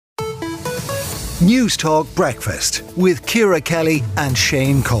News Talk Breakfast with Ciara Kelly and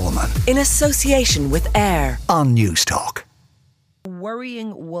Shane Coleman. In association with AIR On News Talk.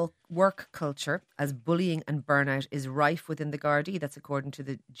 Worrying work culture as bullying and burnout is rife within the Gardaí. That's according to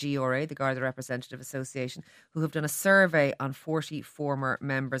the GRA, the Garda Representative Association, who have done a survey on 40 former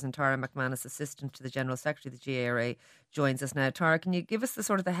members. And Tara McManus, Assistant to the General Secretary of the GRA, joins us now. Tara, can you give us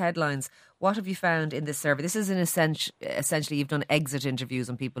the headlines? What have you found in this survey? This is essentially you've done exit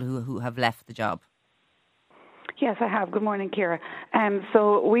interviews on people who have left the job. Yes, I have. Good morning, Ciara.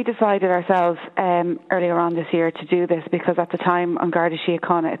 So we decided ourselves earlier on this year to do this because at the time Garda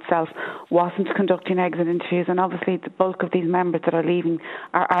Síochána itself wasn't conducting exit interviews, and obviously the bulk of these members that are leaving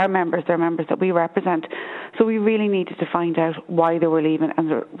are our members, they're members that we represent. So we really needed to find out why they were leaving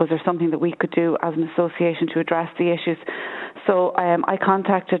and was there something that we could do as an association to address the issues. So I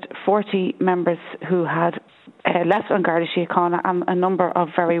contacted 40 members who had left Garda Síochána and a number of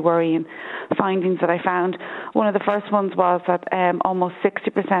very worrying findings that I found. One of the first ones was that almost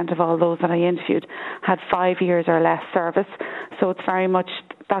 60% of all those that I interviewed had 5 years or less service. So it's very much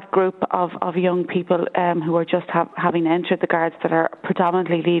that group of young people who are just having entered the Guards that are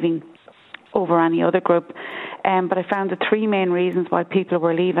predominantly leaving over any other group. But I found the three main reasons why people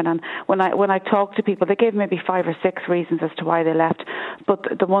were leaving, and when I talked to people, they gave maybe 5 or 6 reasons as to why they left, but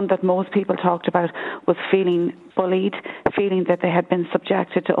the one that most people talked about was feeling bullied, feeling that they had been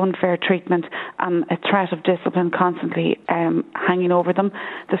subjected to unfair treatment and a threat of discipline constantly hanging over them.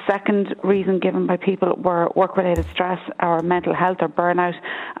 The second reason given by people were work-related stress or mental health or burnout,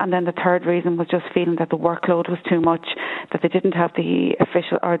 and then the third reason was just feeling that the workload was too much, that they didn't have the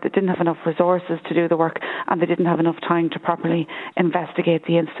official, or they didn't have enough resources to do the work, and they didn't have enough time to properly investigate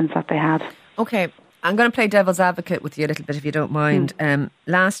the instance that they had. Okay, I'm going to play devil's advocate with you a little bit if you don't mind.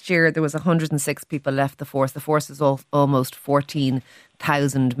 Last year there was 106 people left the force. The force is almost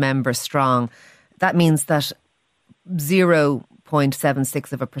 14,000 members strong. That means that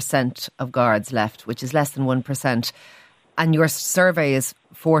 0.76% of guards left, which is less than 1%. And your survey is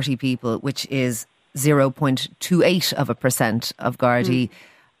 40 people, which is 0.28% of Gardaí.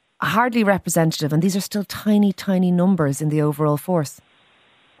 Hardly representative, and these are still tiny, tiny numbers in the overall force.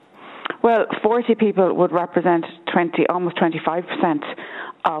 Well, 40 people would represent almost 25%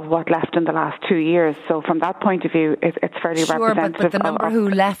 of what left in the last 2 years. So from that point of view, it's fairly representative. But the number who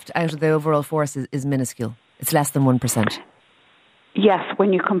left out of the overall force is minuscule. It's less than 1%. Yes,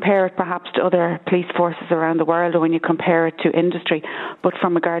 when you compare it perhaps to other police forces around the world, or when you compare it to industry. But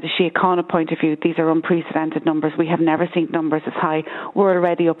from a Garda Síochána point of view, these are unprecedented numbers. We have never seen numbers as high. We're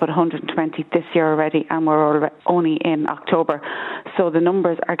already up at 120 this year already, and we're only in October. So the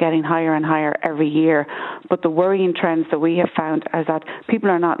numbers are getting higher and higher every year. But the worrying trends that we have found is that people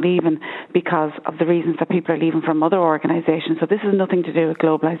are not leaving because of the reasons that people are leaving from other organisations. So this has nothing to do with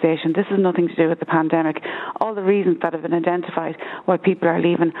globalisation. This has nothing to do with the pandemic. All the reasons that have been identified why people are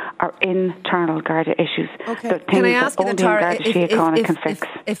leaving are internal Garda issues. Okay. Can I ask you then, Tara,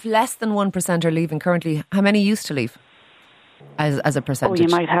 if less than 1% are leaving currently, how many used to leave as a percentage? Oh, you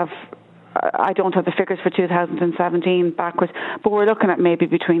might have, I don't have the figures for 2017 backwards, but we're looking at maybe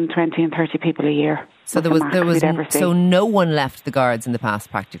between 20 and 30 people a year. So so no one left the Guards in the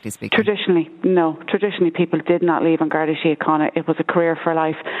past, practically speaking? Traditionally, no. Traditionally, people did not leave on Garda Síochána. It was a career for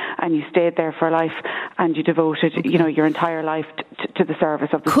life, and you stayed there for life, and you devoted, your entire life to the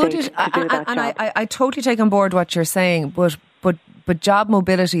service of the state to do that job. I totally take on board what you're saying, but job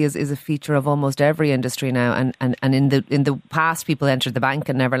mobility is a feature of almost every industry now, and in the past people entered the bank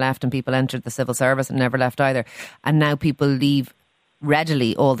and never left, and people entered the civil service and never left either, and now people leave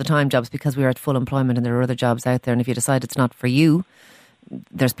readily all the time jobs because we are at full employment and there are other jobs out there, and if you decide it's not for you,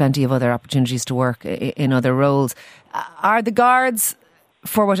 there's plenty of other opportunities to work in other roles. Are the Guards,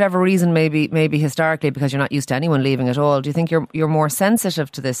 for whatever reason, maybe historically, because you're not used to anyone leaving at all, do you think you're more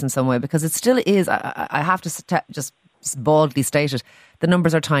sensitive to this in some way? Because it still is, I have to just baldly state it, the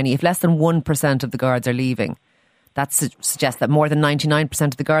numbers are tiny. If less than 1% of the Guards are leaving, that suggests that more than 99%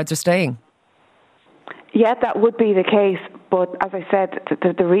 of the Guards are staying. Yeah, that would be the case. But as I said,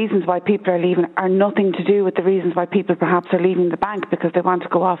 the reasons why people are leaving are nothing to do with the reasons why people perhaps are leaving the bank because they want to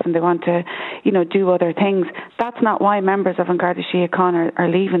go off and they want to, do other things. That's not why members of Garda Síochána are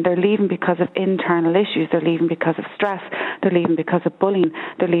leaving. They're leaving because of internal issues. They're leaving because of stress. They're leaving because of bullying.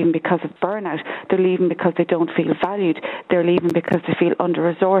 They're leaving because of burnout. They're leaving because they don't feel valued. They're leaving because they feel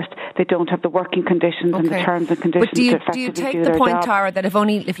under-resourced. They don't have the working conditions and the terms and conditions to effectively do their job. Do you take the point, Tara, that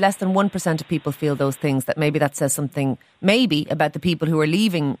if less than 1% of people feel those things, that maybe that says something about the people who are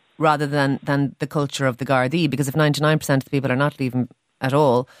leaving rather than the culture of the Gardaí? Because if 99% of the people are not leaving at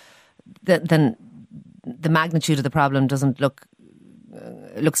all, then the magnitude of the problem doesn't look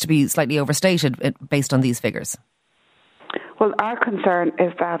looks to be slightly overstated based on these figures? Well, our concern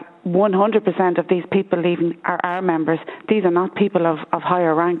is that 100% of these people leaving are our members. These are not people of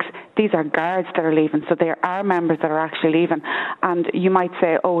higher ranks. These are guards that are leaving. So they are our members that are actually leaving. And you might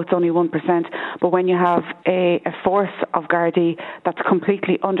say, oh, it's only 1%. But when you have a force of Gardaí that's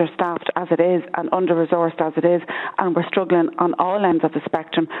completely understaffed as it is and under-resourced as it is, and we're struggling on all ends of the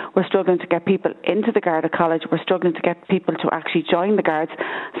spectrum, we're struggling to get people into the Garda College, we're struggling to get people to actually join the Guards.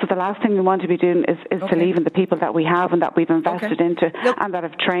 So the last thing we want to be doing is to leaving the people that we have and that we've invested into and that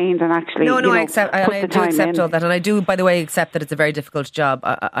have trained and actually I accept all that, and I do, by the way, accept that it's a very difficult job.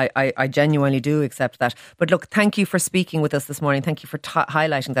 I genuinely do accept that. But look, thank you for speaking with us this morning. Thank you for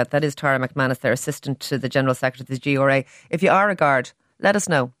highlighting that. That is Tara McManus, their assistant to the General Secretary of the GRA. If you are a guard, let us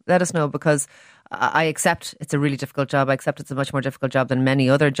know. Let us know, because I accept it's a really difficult job. I accept it's a much more difficult job than many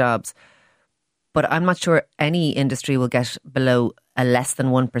other jobs. But I'm not sure any industry will get below a less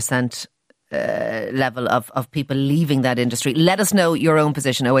than 1% level of people leaving that industry. Let us know your own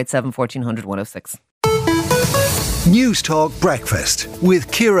position. 087 1400 106. News Talk Breakfast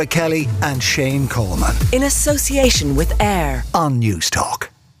with Ciara Kelly and Shane Coleman. In association with AIR On News Talk.